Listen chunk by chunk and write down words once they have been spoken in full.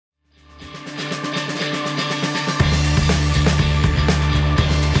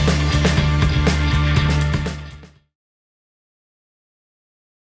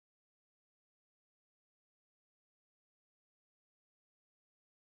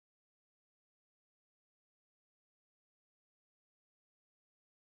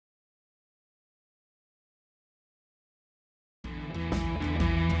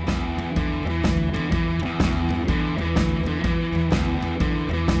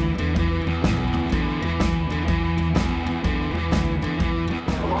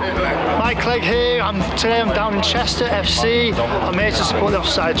Mike Clegg here. Today I'm down in Chester FC. I'm here to support the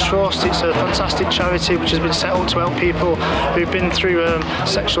Offside Trust. It's a fantastic charity which has been set up to help people who've been through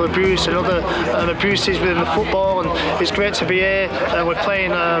sexual abuse and other abuses within the football, and it's great to be here. We're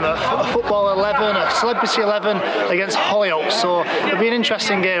playing a football 11, a celebrity 11 against Hollyoaks, so it'll be an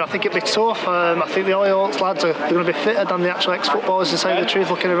interesting game. I think it'll be tough. I think the Hollyoaks lads are going to be fitter than the actual ex-footballers, to say the truth,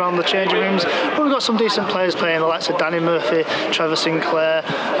 looking around the changing rooms. But we've got some decent players playing, the likes of Danny Murphy, Trevor Sinclair,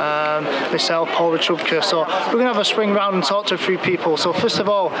 myself, Paul Richubka. So we're going to have a swing round and talk to a few people. So first of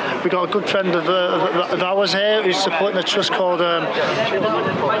all, we've got a good friend of ours here who's supporting the trust called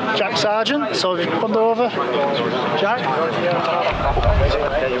Jack Sargent. So if you come over, Jack.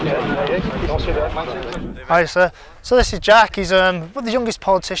 Hi sir. So this is Jack. He's the youngest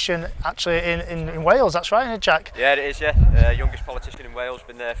politician actually in Wales. That's right, isn't it, Jack? Yeah, it is. Yeah, youngest politician in Wales.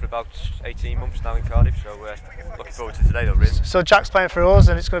 Been there for about 18 months now in Cardiff. So looking forward to today, though. Really. So Jack's playing for us,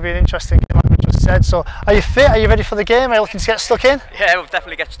 and it's going to be an interesting game, like we just said. So are you fit? Are you ready for the game? Are you looking to get stuck in? Yeah, we'll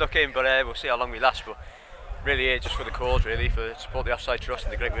definitely get stuck in, but we'll see how long we last. But really, here just for the cause, really, for support the Offside Trust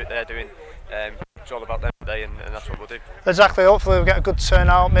and the great work they're doing. It's all about them today, and that's what we'll do. Exactly. Hopefully we'll get a good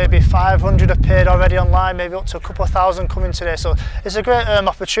turnout. Maybe 500 have paid already online, maybe up to a couple of thousand coming today. So it's a great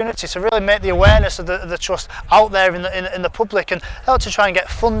opportunity to really make the awareness of the trust out there in the public, and help to try and get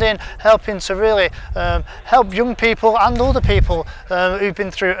funding, helping to really help young people and older people who've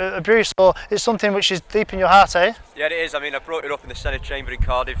been through abuse. So it's something which is deep in your heart, eh? Yeah, it is. I mean, I brought it up in the Senate chamber in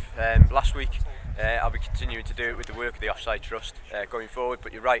Cardiff last week. I'll be continuing to do it with the work of the Offside Trust going forward,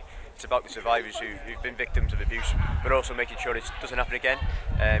 but you're right, it's about the survivors who've been victims of abuse, but also making sure it doesn't happen again,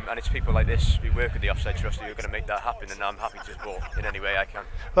 and it's people like this who work with the Offside Trust who are going to make that happen, and I'm happy to support in any way I can.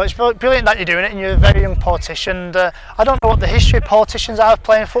 Well, it's brilliant that you're doing it, and you're a very young politician, and I don't know what the history of politicians are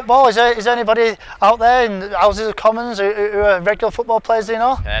playing football. Is there anybody out there in the Houses of Commons who are regular football players, do you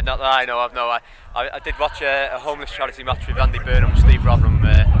know? Not that I know of, no. I did watch a homeless charity match with Andy Burnham and Steve Rotherham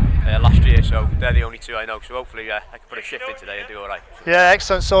last year, so they're the only two I know, so hopefully I can put a shift in today and do alright. Yeah,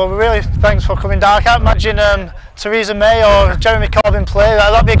 excellent. So really thanks for coming down. I can't imagine Theresa May or Jeremy Corbyn play.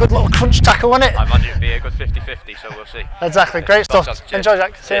 That'd be a good little crunch tackle, wouldn't it? I imagine it'd be a good 50-50, so we'll see. Exactly, great stuff. Cheers. Enjoy,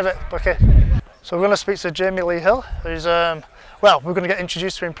 Jack. See you in a bit. Okay. So we're going to speak to Jamie Lee Hill, who's well, we're going to get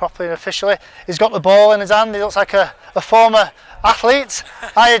introduced to him properly and officially. He's got the ball in his hand. He looks like a former athlete.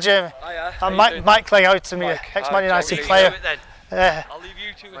 Hiya, Jamie. Hiya. I'm Mike Clegg, out to me, ex-Man United player. Yeah. I'll leave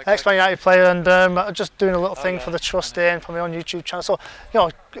you two. Ex-Man United player, and just doing a little thing for the trust and for my own YouTube channel. So, you know,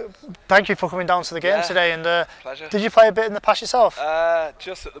 thank you for coming down to the game today. And pleasure. Did you play a bit in the past yourself?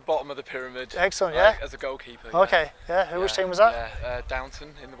 Just at the bottom of the pyramid. Excellent, yeah. As a goalkeeper. Okay, yeah. Which team was that? Yeah,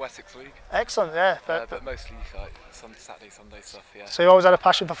 Downton in the Wessex League. Excellent, yeah. But mostly like Saturday, Sunday stuff. Yeah. So you always had a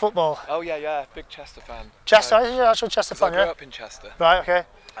passion for football? Oh yeah. Big Chester fan. Chester, you're actual Chester fan, I grew up in Chester. Right, okay.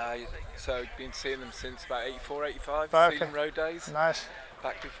 So been seeing them since about 84, 85. Right, Sealing Road days. Nice.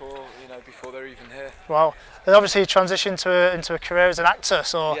 Back before before they're even here. Wow. And obviously you transitioned into a career as an actor.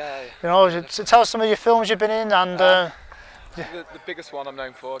 So you know, tell us some of your films you've been in, and the biggest one I'm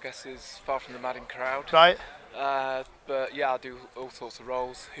known for, I guess, is Far From the Madding Crowd. Right. But yeah, I do all sorts of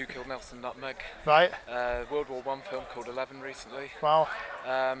roles. Who Killed Nelson Nutmeg? Right. World War I film called 11 recently. Wow.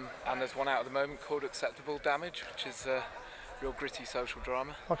 And there's one out at the moment called Acceptable Damage, which is real gritty social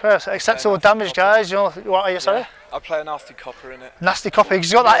drama. Okay, so Acceptable Damage, guys. You know, what are you, sorry? Yeah, I play a nasty copper in it. Nasty copper,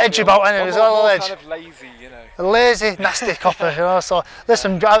 he's got that edge about him. He's got a little edge. Kind of lazy, you know. A lazy, nasty copper, you know. So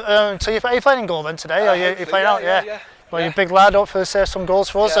listen, so are you playing in goal then today? Or are you playing out? Yeah. Well, you're a big lad. Hopefully, save some goals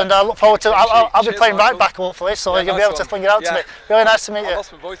for us, and I look forward to. I'll be playing right back, hopefully, so you'll be able to fling it out to me. Really nice to meet you. I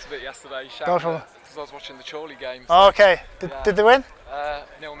lost my voice a bit yesterday, because I was watching the Chorley game. So okay. Did they win?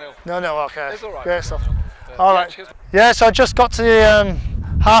 0-0. No. Okay. It's all right. Great stuff. All right. Yeah, so I just got to the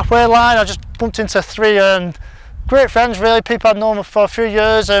halfway line. I just bumped into three great friends, really, people I've known for a few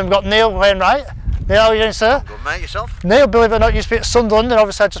years. We've got Neil Wainwright. Neil, how are you doing, sir? Good, mate. Yourself? Neil, believe it or not, used to be at Sunderland, and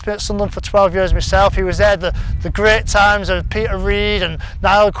obviously I've just been at Sunderland for 12 years myself. He was there the great times of Peter Reid and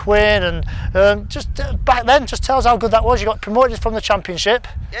Niall Quinn, and just back then, just tell us how good that was. You got promoted from the Championship.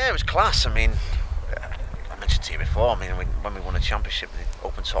 Yeah, it was class. I mean, I mentioned to you before, I mean, when we won the Championship, the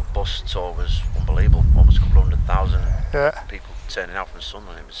open top bus tour was unbelievable. Almost a couple of 100,000 people turning out from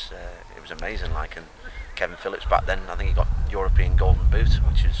Sunderland. It was amazing, like, and Kevin Phillips back then, I think he got European Golden Boot,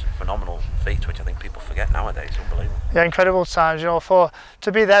 which is a phenomenal feat, which I think people forget nowadays. Unbelievable. Yeah, incredible times, you know,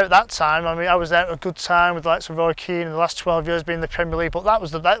 to be there at that time. I mean, I was there at a good time with the likes of Roy Keane in the last 12 years being in the Premier League, but that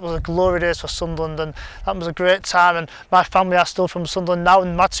was a glory days for Sunderland, and that was a great time. And my family are still from Sunderland now,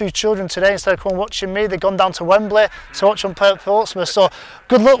 and my two children today, instead of coming watching me, they've gone down to Wembley to watch them play at Portsmouth. So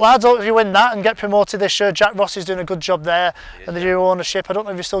good luck, lads. Hope you win that and get promoted this year. Jack Ross is doing a good job there, and the new ownership. I don't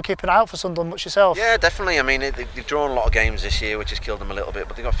know if you're still keeping an eye out for Sunderland much yourself. Yeah, definitely. I mean, they've drawn a lot of games this year, which has killed them a little bit,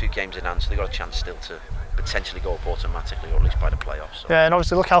 but they've got a few games in hand, so they've got a chance still to potentially go up automatically, or at least by the playoffs. So. Yeah, and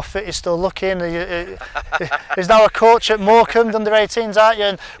obviously look how fit he's still looking. He's now a coach at Morecambe, under 18s, aren't you?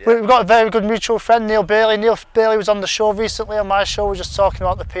 And we've got a very good mutual friend, Neil Bailey. Neil Bailey was on the show recently, on my show. We were just talking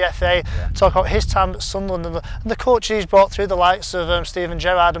about the PFA, talking about his time at Sunderland and the coaches he's brought through, the likes of Steven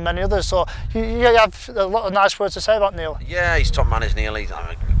Gerrard and many others. So you have a lot of nice words to say about Neil. Yeah, he's top man, is Neil. He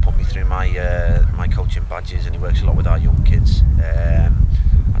put me through my my coaching badges, and he works a lot with our young kids. And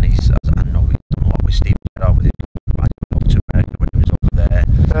I know we've done a lot with Steve Gerrard with him up to America when he was over there,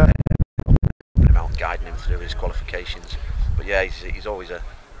 putting him out and guiding him through his qualifications. But yeah, he's always a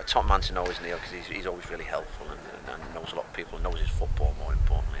top man to know, is Neil, because he's always really helpful and knows a lot of people, knows his football more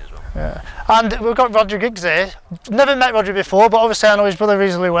importantly as well. Yeah, and we've got Rodri Giggs here. Never met Rodri before, but obviously I know his brother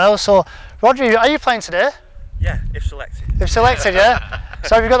reasonably well. So Rodri, are you playing today? Yeah, if selected. If selected, yeah.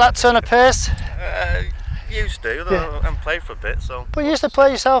 So have you got that turn of pace? Used to, although I haven't played for a bit, so. But you used to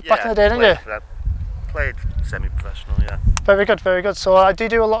play yourself back in the day, didn't you? Played semi-professional, yeah. Very good, very good. So I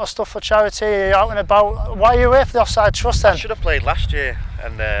do a lot of stuff for charity. You're out and about. Why are you away for the Offside Trust then? I should have played last year,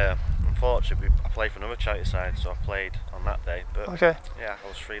 and unfortunately I played for another charity side, so I played on that day. But okay. Yeah, I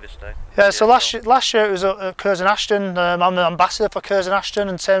was free this day. Yeah, so last year it was at Curzon Ashton. I'm the ambassador for Curzon Ashton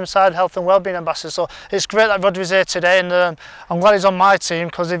and Tameside Health and Wellbeing ambassador. So it's great that Rodri's here today, and I'm glad he's on my team,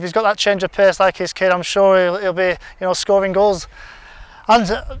 because if he's got that change of pace like his kid, I'm sure he'll be, you know, scoring goals. And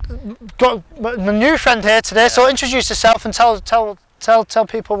got my new friend here today. So introduce yourself and tell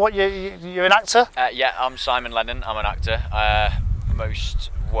people what you're an actor. Yeah, I'm Simon Lennon. I'm an actor.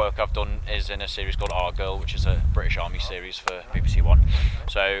 Most work I've done is in a series called Our Girl, which is a British Army series for BBC One.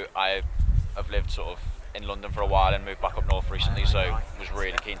 So I've lived sort of in London for a while and moved back up north recently, so was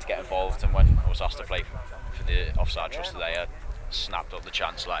really keen to get involved, and when I was asked to play for the Offside Trust today, I snapped up the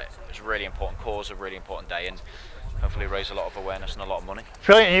chance. Like, it's a really important cause, a really important day, and hopefully raise a lot of awareness and a lot of money.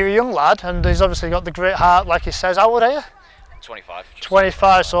 Brilliant. You're a young lad, and he's obviously got the great heart, like he says. How old are you? 25.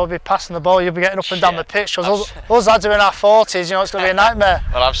 25, so I'll be passing the ball, you'll be getting up and down the pitch. Because us lads are in our 40s, you know, it's going to be a nightmare.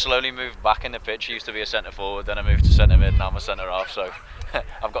 Well, I've slowly moved back in the pitch. I used to be a centre forward, then I moved to centre mid, now I'm a centre half, so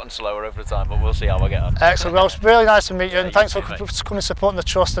I've gotten slower over the time, but we'll see how I get on. Excellent. Well, it's really nice to meet you, and thanks for coming and supporting the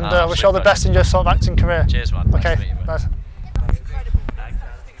Trust, and wish you all the best in your sort of acting career. Cheers, man. Okay, nice.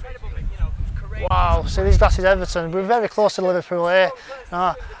 Wow, see these glasses, Everton. We're very close to Liverpool here.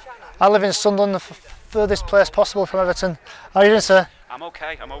 I live in Sunderland, the furthest place possible from Everton. How are you doing, sir? I'm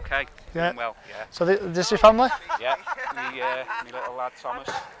okay, Yeah. Doing well, yeah. So this is your family? Yeah, my little lad Thomas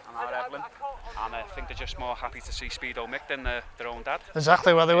and our Evelyn. And I think they're just more happy to see Speedo Mick than their own dad.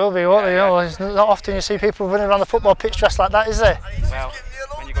 Exactly, well they will be, won't they? You know, it's not often you see people running around the football pitch dressed like that, is there? Well,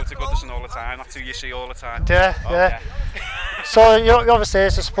 when you go to Goodison all the time, that's who you see all the time. Yeah, yeah. So you're obviously here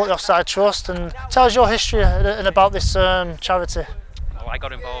to support the Offside Trust, and tell us your history and about this charity. Well, I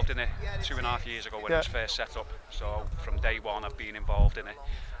got involved in it 2.5 years ago when it was first set up, so from day one I've been involved in it,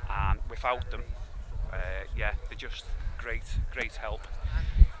 and without them, they're just great help.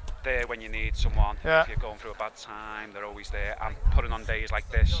 There when you need someone, if you're going through a bad time, they're always there, and putting on days like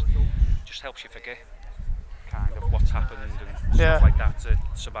this just helps you forget kind of what's happened and stuff like that to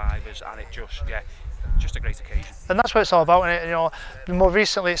survivors, and it just a great occasion. And that's what it's all about, and you know, more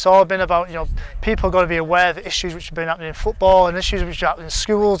recently it's all been about, you know, people got to be aware of the issues which have been happening in football and issues which are happening in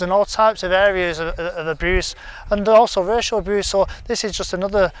schools and all types of areas of abuse, and also racial abuse. So this is just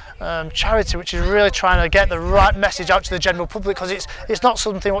another charity which is really trying to get the right message out to the general public, because it's not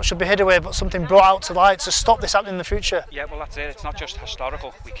something what should be hid away, but something brought out to light to stop this happening in the future. Yeah, well that's it. It's not just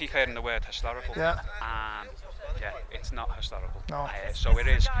historical. We keep hearing the word historical. Yeah. Yeah, it's not historical. No. So it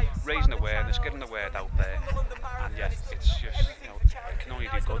is raising awareness, getting the word out there, and it's just, you know, it can only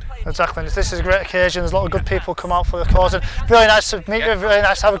do good. Exactly, and this is a great occasion. There's a lot of good people come out for the cause, and really nice to meet you. Really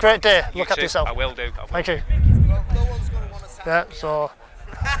nice. Have a great day. Look after yourself. I will do. Thank you. Yeah. So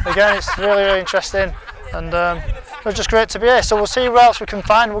again, it's really interesting, and it's just great to be here. So we'll see where else we can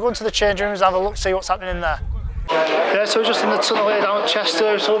find. We'll go into the change rooms and have a look, see what's happening in there. Yeah, so we're just in the tunnel here down at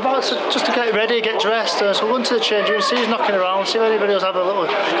Chester, so we're about to get ready, get dressed, so we'll go into the change room, see who's knocking around, see if anybody else have a little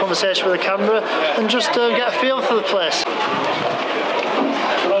conversation with the camera, and just get a feel for the place.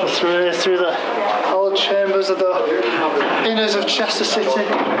 Through the hallowed chambers of the inners of Chester City.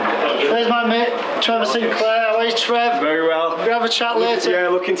 There's my mate, Trevor Sinclair. How are you, Trev? Very well. We'll have a chat later. Yeah,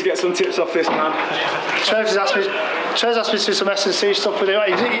 looking to get some tips off this man. Trev's asked me to do some S&C stuff with him.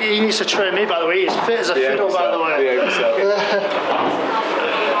 He needs to train me, by the way. He's fit as a fiddle, by the way.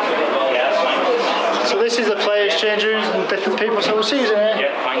 So this is the players' change rooms and different people. So we'll see you in here.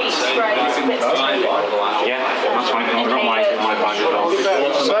 Yeah, thanks. Yeah, that's fine. I've got my bag as well.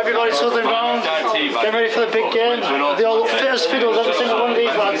 So everybody's huddling round, getting ready for the big game. They all look fit as fiddles, every single one of these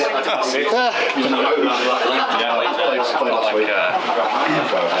lads.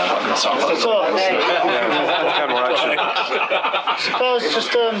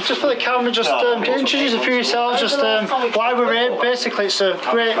 Just for the camera, introduce a few yourselves. Why we're here. Basically, it's a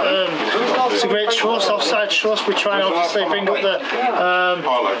great trust, Offside Trust. We try and obviously bring up the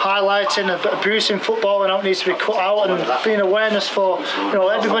highlighting of abuse in football and how it needs to be cut out, and being awareness for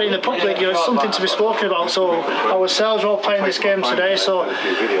everybody in the public. It's something to be spoken about. So ourselves are all playing this game today. So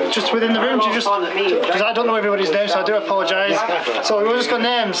just within the room, because I don't know everybody's names, so I do apologise. So we've just got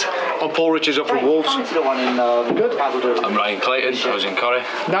names. I'm Paul Richards up from Wolves. Good. I'm Ryan Clayton. I was in Corrie.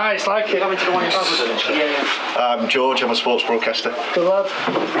 Nice, like it. I'm George. I'm a sports broadcaster. Good lad.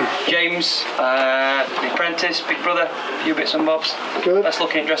 James, the apprentice, big brother, a few bits and bobs. Good. Best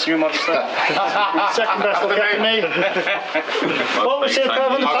looking dressing room, obviously. Second best looking at me. What was it,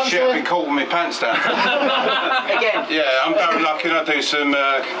 Trevor? Oh shit, I've been caught with my pants down. Again? Yeah, I'm Barry Luckin. I do some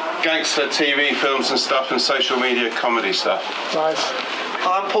gangster TV films and stuff and social media comedy stuff. Nice.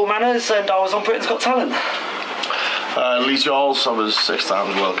 I'm Paul Manners and I was on Britain's Got Talent. Lee Charles. I was 6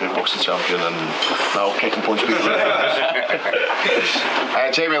 times world kickboxing champion and now kick and punch people.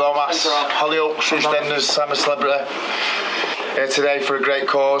 Jamie Lomas, Hollyoaks, EastEnders. I'm a celebrity. Here today for a great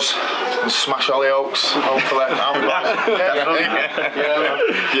cause. Smash Hollyoaks, hopefully.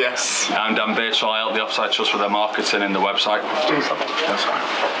 Yes. I'm Dan Bates, I help the Offside Trust with their marketing and the website. That's fine.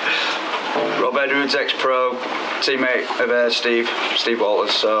 Rob Edwards, ex-pro, teammate of Steve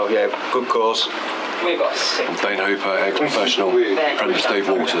Walters, so yeah, good cause. We've got Dane Hooper, ex-professional, friend of Steve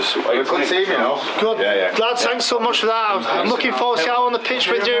Walters. Good team, Good. Yeah. Lads, thanks so much for that. I'm looking forward to getting on the pitch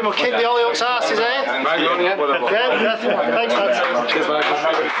with you and we'll kick the Hollyoaks asses, eh? Yeah, definitely. Thanks, lads.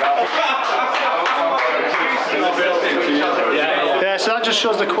 Yeah, so that just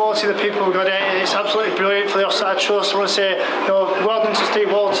shows the quality of the people we've got here. It's absolutely brilliant for the Offside Trust. I want to say, well done to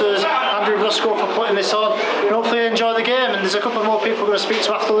Steve Walters, Andrew Rusko for putting this on. And hopefully you enjoy the game. And there's a couple more people we're going to speak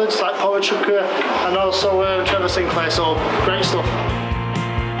to afterwards, like Paul Chuka and also Trevor Sinclair. So great stuff.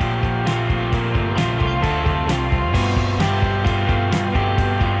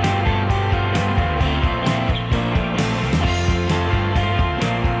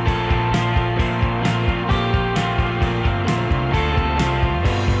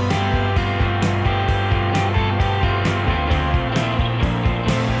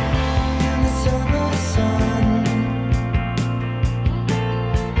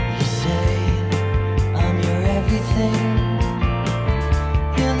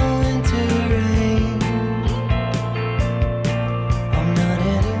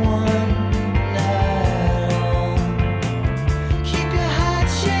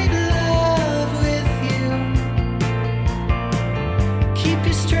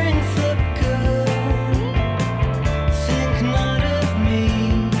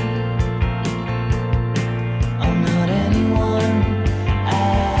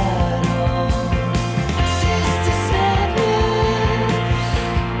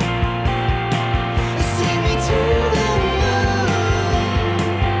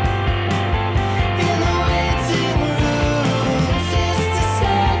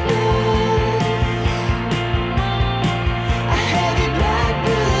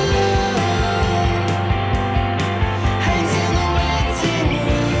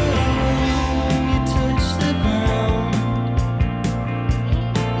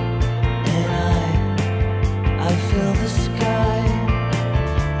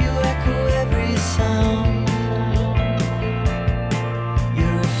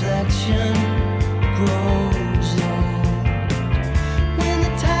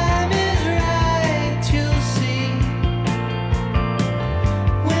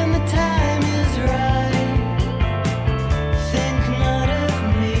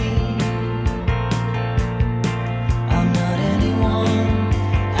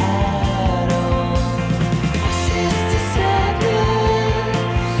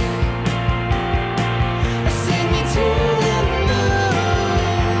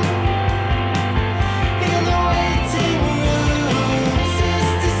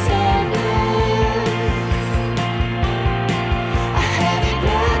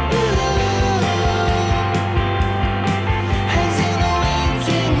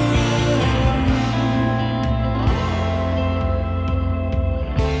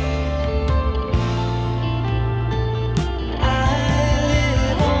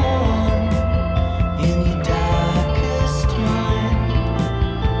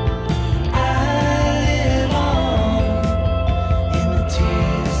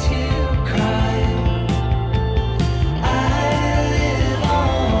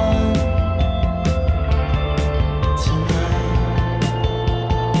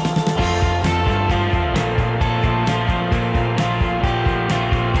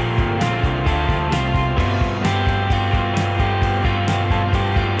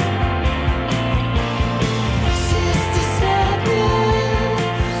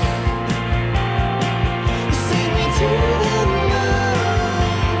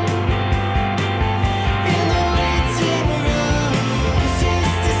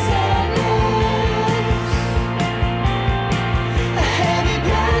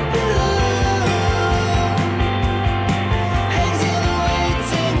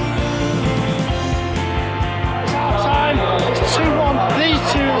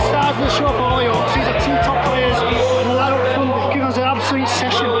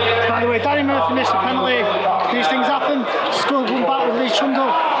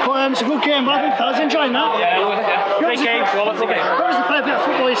 Randall. But it's a good game, but I think fellas enjoying that. Yeah, great game. Well, that's the game. You obviously play a bit of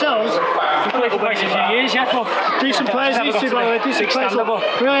football yourselves. We played for quite a few years, yeah. But Decent players, these two, by the way, decent players. So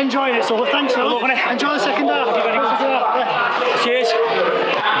really enjoying it, so thanks for loving it. Enjoy the second half. Cheers.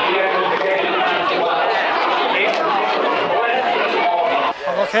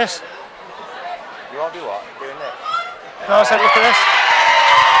 Look at this. You won't do what? Doing this? No, I said look at this.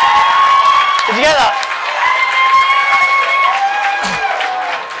 Did you get that?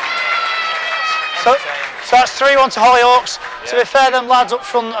 So that's 3-1 to Hollyoaks. Yeah. To be fair, them lads up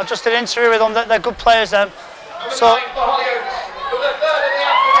front, I just did an interview with them, they're good players them. So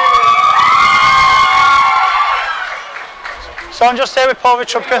I'm just here with Paul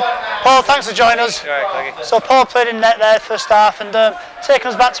Richupka. Paul, thanks for joining us. Right, so Paul played in net there first half and taking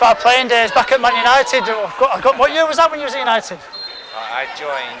us back to our playing days, back at Man United. What year was that when you was at United? I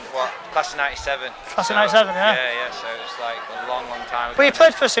joined, class of 97. Class of 97, yeah? Yeah, so it was like a long time ago. But you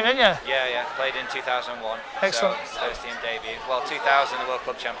played first team, didn't you? Yeah, played in 2001. Excellent. So first team debut. Well, 2000, the World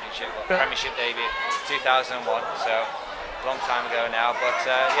Club Championship, Premiership debut, 2001, so a long time ago now. But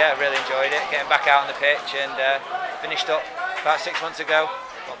yeah, really enjoyed it, getting back out on the pitch and finished up about 6 months ago,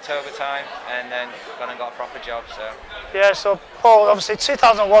 October time, and then gone and got a proper job. So yeah, so Paul, obviously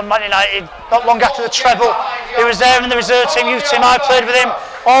 2001 Man United, not long after the treble, he was there in the reserve team, youth team. I played with him,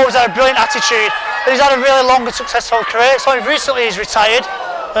 always had a brilliant attitude, but he's had a really long and successful career. So recently he's retired.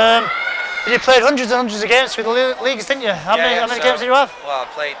 You played hundreds and hundreds of games through the leagues, didn't you? How many games did you have? Well, I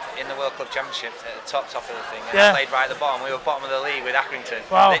played in the World Club Championship at the top of the thing, and I played right at the bottom. We were bottom of the league with Accrington.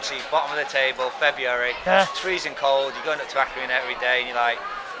 Wow. Literally bottom of the table, February. Yeah. It's freezing cold, you're going up to Accrington every day and you're like,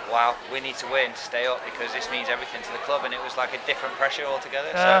 wow, we need to win to stay up because this means everything to the club, and it was like a different pressure altogether.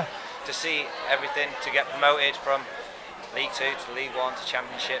 So to see everything, to get promoted from League 2 to League 1 to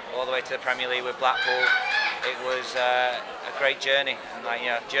Championship, all the way to the Premier League with Blackpool, it was a great journey. And like,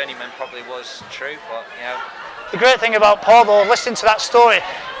 journeyman probably was true, but The great thing about Paul, though, listening to that story,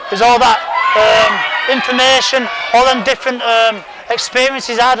 is all that information, all them different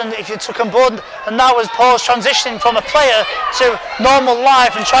experiences he had, and if you took on board, and that was Paul's transitioning from a player to normal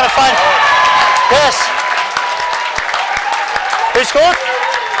life and trying to find. Yes. Who scored?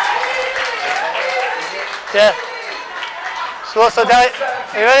 Yeah. So are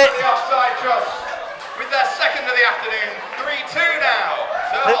you ready? The Offside Trust with their second of the afternoon, 3-2 now.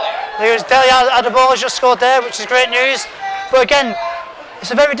 There's Deli Adebola just scored there, which is great news. But again,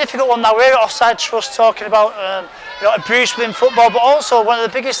 it's a very difficult one now. We're at Offside Trust talking about abuse within football, but also one of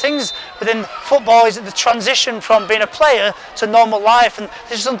the biggest things within football is the transition from being a player to normal life. And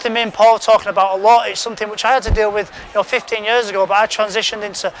this is something me and Paul are talking about a lot. It's something which I had to deal with 15 years ago, but I transitioned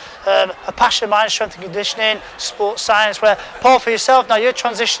into a passion of mine, strength and conditioning, sports science, where Paul, for yourself now, you're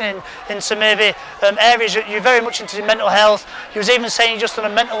transitioning into maybe areas that you're very much into mental health. You was even saying you just done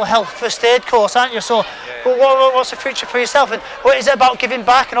a mental health first aid course, aren't you? So what's the future for yourself, and what is it about giving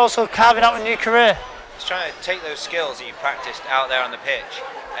back and also carving out a new career? It's trying to take those skills that you practiced out there on the pitch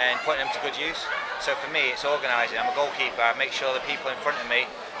and putting them to good use. So for me, it's organising. I'm a goalkeeper. I make sure the people in front of me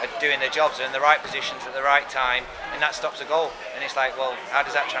are doing their jobs, are in the right positions at the right time, and that stops a goal. And it's like, well, how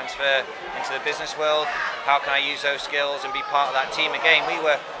does that transfer into the business world? How can I use those skills and be part of that team again? We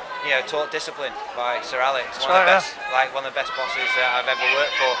were, taught discipline by Sir Alex, one of the best bosses I've ever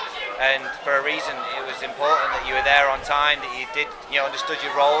worked for. And for a reason, it was important that you were there on time, that you did, understood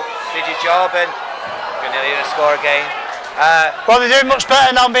your role, did your job, and you're nearly going to score again. Well, they're doing much better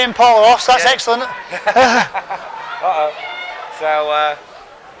now being Paul Ross. That's excellent. So,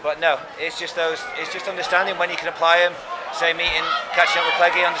 but no, it's just understanding when you can apply them. Say meeting, catching up with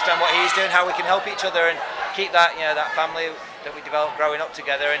Cleggy, understand what he's doing, how we can help each other, and keep that that family that we developed growing up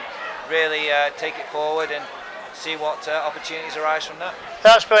together, and really take it forward and see what opportunities arise from that.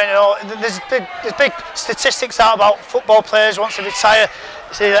 That's brilliant. There's big statistics out about football players once they retire.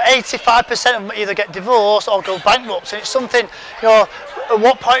 It's either 85% of them either get divorced or go bankrupt. And it's something, at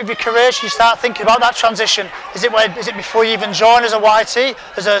what point of your career should you start thinking about that transition? Is it before you even join as a YT,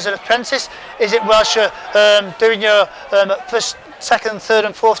 as an apprentice? Is it whilst you're doing your first, second, third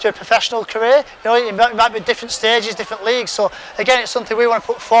and fourth year professional career? It might be different stages, different leagues. So again, it's something we want to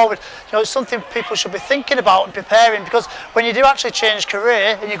put forward. It's something people should be thinking about and preparing, because when you do actually change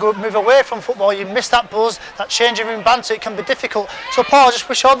career and you move away from football, you miss that buzz, that changing room banter. It can be difficult. So Paul, I just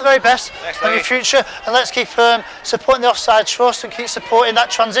wish you all the very best in your future, and let's keep supporting the Offside Trust and keep supporting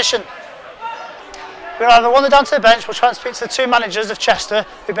that transition. We'll either wander down to the bench, we'll try and speak to the two managers of Chester,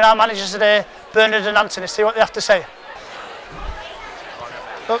 who've been our managers today, Bernard and Anthony, see what they have to say.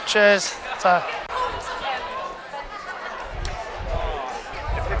 Oh, cheers.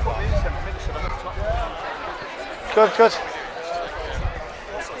 Good.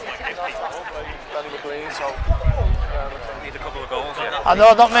 clean, so we need a couple of goals. Yeah. I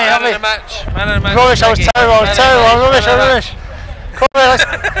know, not me, not me. Man of the match. Rubbish, I was terrible, I was rubbish. Come on,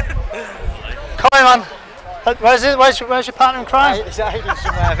 come on, man. Where's your partner in crime?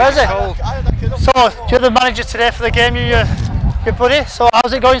 Where's it? So, you're the manager today for the game, your buddy. So,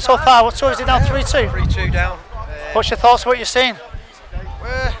 how's it going so far? What score is it now? 3-2? 3-2 down. What's your thoughts of what you're seeing?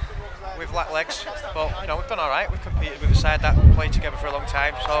 We've lacked legs, but you know, we've done all right. We've competed with a side that played together for a long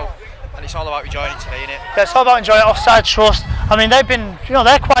time, so and it's all about enjoying it today, isn't it? Yeah, it's all about enjoying it. Offside Trust. I mean, they've been, you know,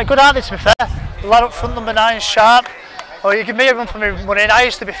 they're quite good, aren't they? To be fair, the lad up front, number 9, Sharp. Oh, you give me a run for me money. I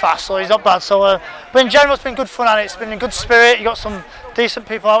used to be fast, so he's not bad. So, but in general, it's been good fun, and it's been in good spirit. You got some decent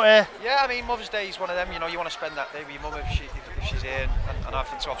people out here. Yeah, I mean, Mother's Day is one of them. You know, you want to spend that day with your mum if she's here, and I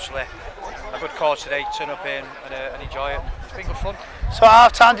think obviously a good cause today. Turn up in and enjoy it. It's been good fun. So at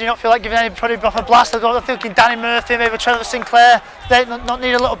half time, do you not feel like giving anybody a blast? I'm thinking Danny Murphy, maybe Trevor Sinclair. They not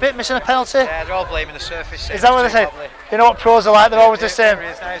need a little bit, missing a penalty. Yeah, they're all blaming the surface. Is that what they say? You know what pros are like? They're always the same. There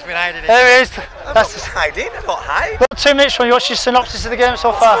he is. Now he's been hiding it. There he is. I'm not hiding. I'm not hiding. Got 2 minutes from you. What's your synopsis of the game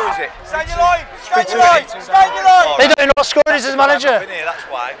so far? What score is it? Stand your line. Stand your line. Stand your line. He don't even know what score it is as manager. Here, that's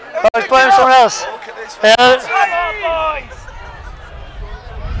why. Oh, he's blaming someone else.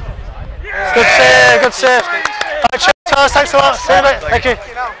 Good save, good save. Alright, Charles, thanks a lot. See you in a bit. Thank you.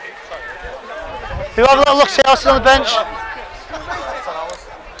 You have a little look, see else is on the bench.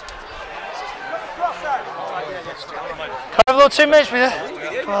 Can I have a little 2 minutes with you?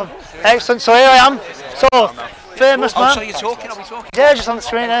 Oh, excellent, so here I am. So, famous man. Oh, so you're talking, are we talking? Yeah, just on the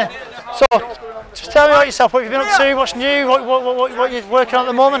screen here. So, just tell me about yourself, what have you been up to, what's new, what you're working on at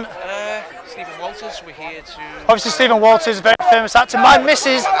the moment? Stephen Walters, we're here to... Obviously Stephen Walters, a very famous actor. My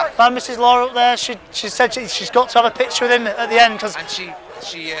missus Laura up there, she said she's got to have a picture with him at the end. Cause and she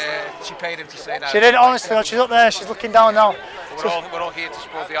paid him to say that. She did, honestly, she's up there, she's looking down now. We're all here to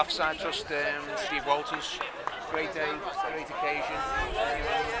support the Offside Trust, Steve Walters. Great day, great occasion.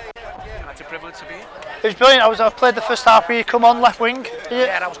 It's a privilege to be here. It was brilliant. I played the first half where you come on left wing.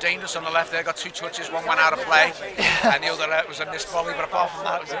 Yeah, that was dangerous on the left there. Got 2 touches, one went out of play, and the other was a missed volley. But apart from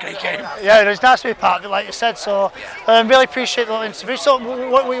that, it was a great game. Yeah, it was nice to be part of it, like you said. So, really appreciate the interview. So,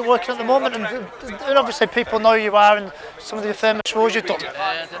 what were you working at the moment? And obviously, people know who you are and some of the famous roles you've done. The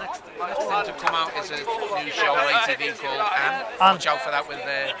next thing to come out is a new show on ATV called Anne. Watch out for that with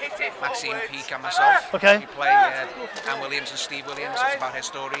Maxine Peake and myself. Okay. We play Anne Williams and Steve Williams. It's about her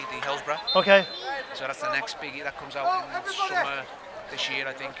story, the Hillsborough. Okay. So that's the next biggie that comes out in summer this year,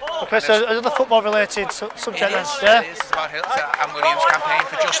 I think. Okay, so another football related subject then? Yeah. It is. It's about Anne Williams' campaign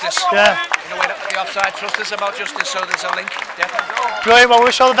for justice. Yeah. In a way that the Offside Trust is about justice, so there's a link, definitely. Brilliant, well, we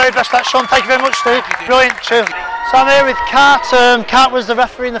wish you all the very best for that, Sean. Thank you very much, Steve. Brilliant, cheers. So I'm here with Kat. Kat was the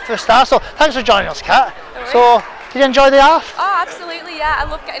referee in the first half, so thanks for joining us, Kat. So, did you enjoy the half? Oh, absolutely, yeah. I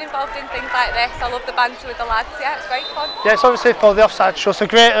love getting involved in things like this. I love the banter with the lads, yeah, it's great fun. Yeah, it's obviously for the Offside Trust, a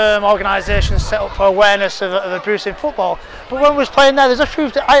great organisation set up for awareness of abuse in football. But when we was playing there, there's a few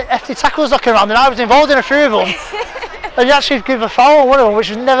hefty tackles knocking around, and I was involved in a few of them. And you actually give a foul on one of them, which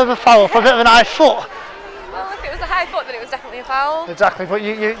was never a foul, for a bit of an high foot. Well, if it was a high foot, then it was definitely a foul. Exactly, but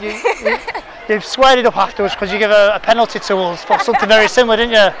you squared it up afterwards because you gave a penalty to us for something very similar,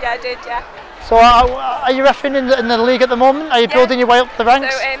 didn't you? Yeah, I did, yeah. So are you refereeing in the league at the moment? Are you building your way up the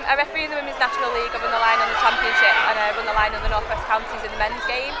ranks? So I referee in the Women's National League, I run the line on the Championship, and I run the line on the North West Counties in the men's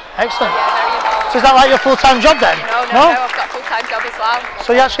game. Excellent. Yeah, very involved. So is that like your full-time job then? No, I've got a full-time job as well.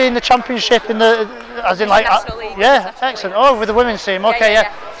 So you're actually in the Championship as in like... National League. Yeah, excellent. Oh, with the women's team, okay,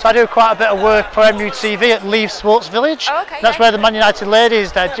 yeah. So I do quite a bit of work for MUTV at Leave Sports Village. Oh, okay. That's where the Man United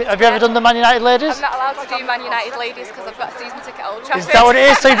ladies there. Have you ever done the Man United ladies? I'm not allowed to do Man United ladies because I've got a season ticket at Old Trafford. Is that what it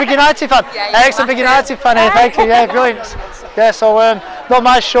is? So you're a big United fan? Yeah, excellent, big United fan here, thank you, yeah, brilliant. Yeah, so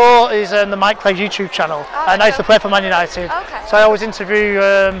my show is the Mike Clegg YouTube channel, and I used to play for Man United. Okay. So I always interview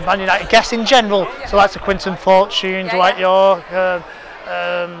Man United guests in general, so like Quinton Fortune, Dwight York,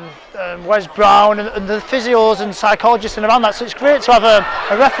 Wes Brown, and the physios and psychologists and around that. So it's great to have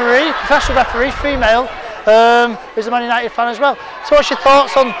a referee, professional referee, female, who's a Man United fan as well. So what's your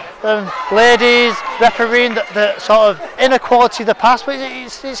thoughts on ladies refereeing, the sort of inequality of the past? But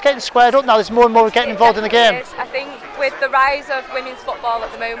it's getting squared up now. There's more and more getting involved in the game. I think with the rise of women's football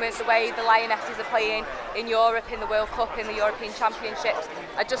at the moment, the way the Lionesses are playing in Europe, in the World Cup, in the European Championships,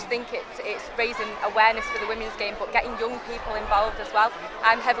 I just think it's raising awareness for the women's game, but getting young people involved as well.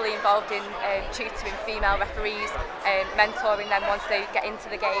 I'm heavily involved in tutoring female referees, mentoring them once they get into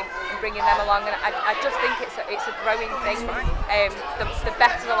the game and bringing them along, and I just think it's a growing thing. The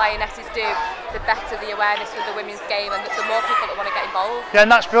better the Lionesses do, the better the awareness for the women's game, and the more people that want to get involved. Yeah,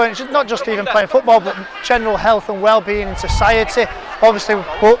 and that's brilliant. It's not just even playing football, but general health and well-being in society. obviously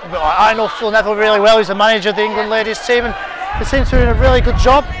I know Phil Neville really well. He's the manager of the England ladies team, and they seem to be doing a really good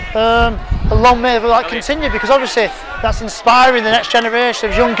job. And long may that continue, because obviously that's inspiring the next generation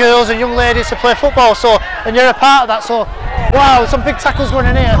of young girls and young ladies to play football. So, and you're a part of that. So, wow, some big tackles going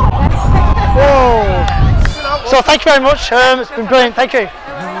in here. Whoa! So thank you very much. It's been brilliant. Thank you.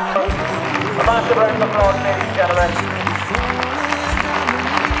 A massive round of applause, ladies and gentlemen.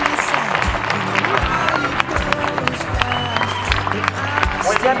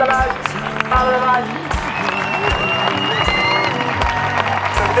 We get the lads, out of the lads.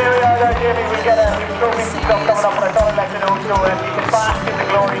 So there we are there, Jamie, we get a trophy stuff coming up, and I thought I'd let you know, so you can bask in the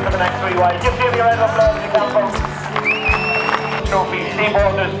glory for the next 3 while. Give Jamie a round of applause if you can, folks. Trophy, Steve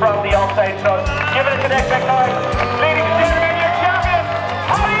Walters from the Offside Trust. Give it a next guys. Ladies and gentlemen, your champion,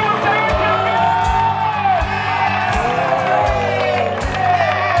 Hollyoaks are your champion!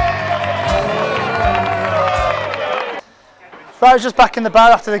 Right, I was just back in the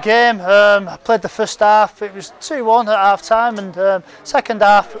bar after the game. I played the first half. It was 2-1 at half time, and second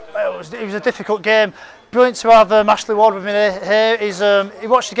half it was a difficult game. Brilliant to have Ashley Ward with me here. He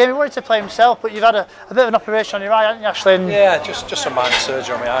watched the game. He wanted to play himself, but you've had a bit of an operation on your eye, haven't you, Ashley? And yeah, just some minor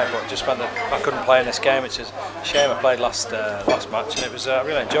surgery on my eye, but just meant that I couldn't play in this game, which is a shame. I played last match, and it was I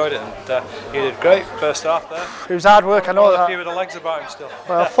really enjoyed it, and he did great first half there. It was hard work, I know that. A few of the legs about him still.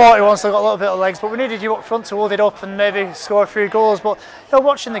 Well, 41, so got a little bit of legs, but we needed you up front to hold it up and maybe score a few goals. But you know,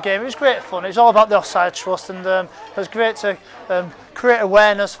 watching the game, it was great fun. It was all about the Offside Trust, and it was great to create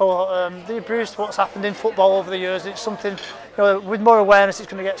awareness for the abuse, what's happened in football over the years. It's something, you know, with more awareness, it's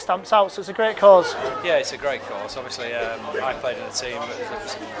going to get stamped out. So it's a great cause. Yeah, it's a great cause. Obviously, I played in a team,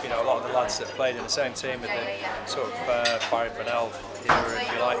 but you know, a lot of the lads that played in the same team with the sort of Barry Burnell era,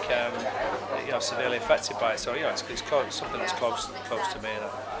 if you like, you know, severely affected by it. So you know, it's something that's close to me, and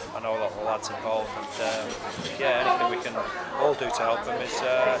I know a lot of the lads involved. And yeah, anything we can all do to help them is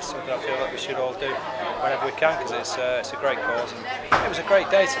something I feel that we should all do whenever we can, because it's a great cause, and it was a great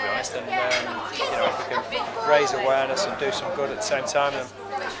day, to be honest. And you know, if we can raise awareness and do some good at the same time, then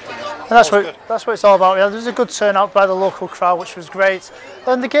that's what it's all about. Yeah, there was a good turnout by the local crowd, which was great.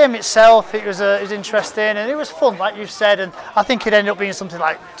 And the game itself, it was interesting and it was fun, like you've said. And I think it ended up being something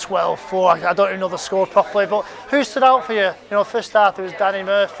like 12-4. I don't even know the score properly, but who stood out for you? You know, first half there was Danny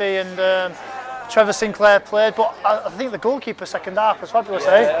Murphy and Trevor Sinclair played, but I think the goalkeeper second half was fabulous.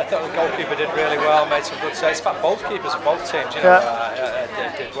 Yeah, I thought the goalkeeper did really well, made some good saves. In fact, both keepers of both teams, you know,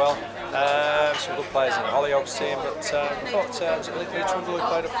 did well. Some good players in the Hollyoaks team, but I thought was it Lee Trundle who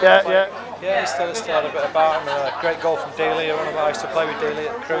played up front? Yeah, he still had a bit about him. A great goal from Dealey. I used to play with Dealey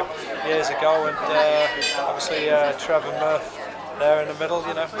at the Crew years ago, and obviously Trevor Murphy there in the middle,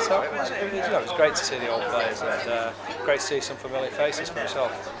 you know. So it was great to see the old players, and great to see some familiar faces for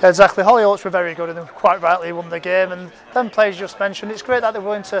myself. Yeah, exactly. Hollyoaks were very good, and they quite rightly won the game. And them players you just mentioned, it's great that they're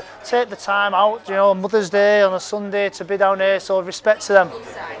willing to take the time out, you know, on Mother's Day on a Sunday to be down here. So respect to them.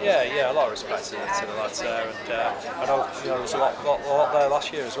 Yeah, a lot of respect to the lads there, and I know, you know, there was a lot there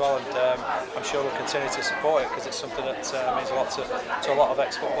last year as well, and I'm sure we'll continue to support it, because it's something that means a lot to a lot of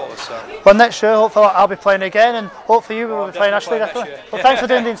ex-footballers. So. Well, next year hopefully I'll be playing again, and hopefully you will be playing, Ashley. Definitely. Well, thanks for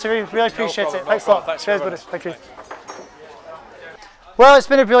doing the interview. Really appreciate it. Thanks a lot. Cheers, buddy. Thank you. Well, it's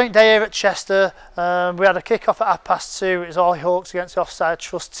been a brilliant day here at Chester. We had a kick-off at 2:30. It was Hollyoaks against the Offside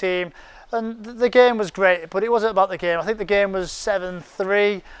Trust team, and the game was great, but it wasn't about the game. I think the game was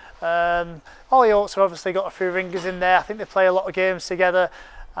 7-3. Hollyoaks have obviously got a few ringers in there. I think they play a lot of games together,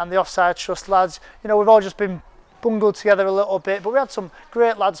 and the Offside Trust lads, you know, we've all just been bungled together a little bit, but we had some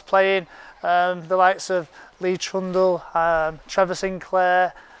great lads playing, the likes of Lee Trundle, Trevor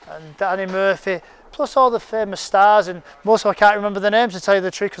Sinclair and Danny Murphy, plus all the famous stars, and most of them I can't remember the names, to tell you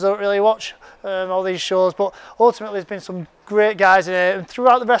the truth, because I don't really watch all these shows, but ultimately there's been some great guys in here, and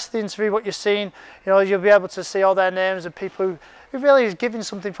throughout the rest of the interview, what you've seen, you know, you'll be able to see all their names and people who really is giving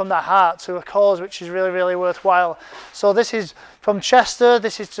something from their heart to a cause which is really, really worthwhile. So this is from Chester.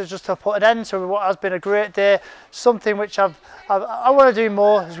 This is just to put an end to what has been a great day, something which I want to do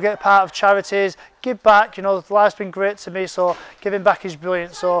more, as we get part of charities, give back. You know, life's been great to me, so giving back is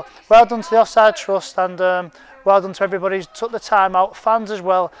brilliant. So well done to the Offside Trust, and well done to everybody who took the time out, fans as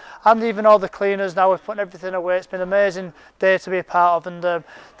well, and even all the cleaners. Now we're putting everything away. It's been an amazing day to be a part of, and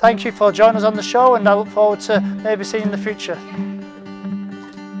thank you for joining us on the show, and I look forward to maybe seeing you in the future.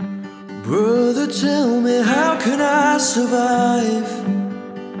 Brother, tell me, how can I survive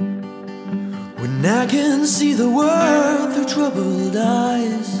when I can see the world through troubled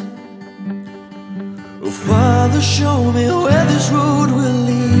eyes? Oh, Father, show me where this road will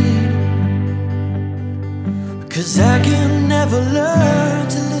lead, 'cause I can never learn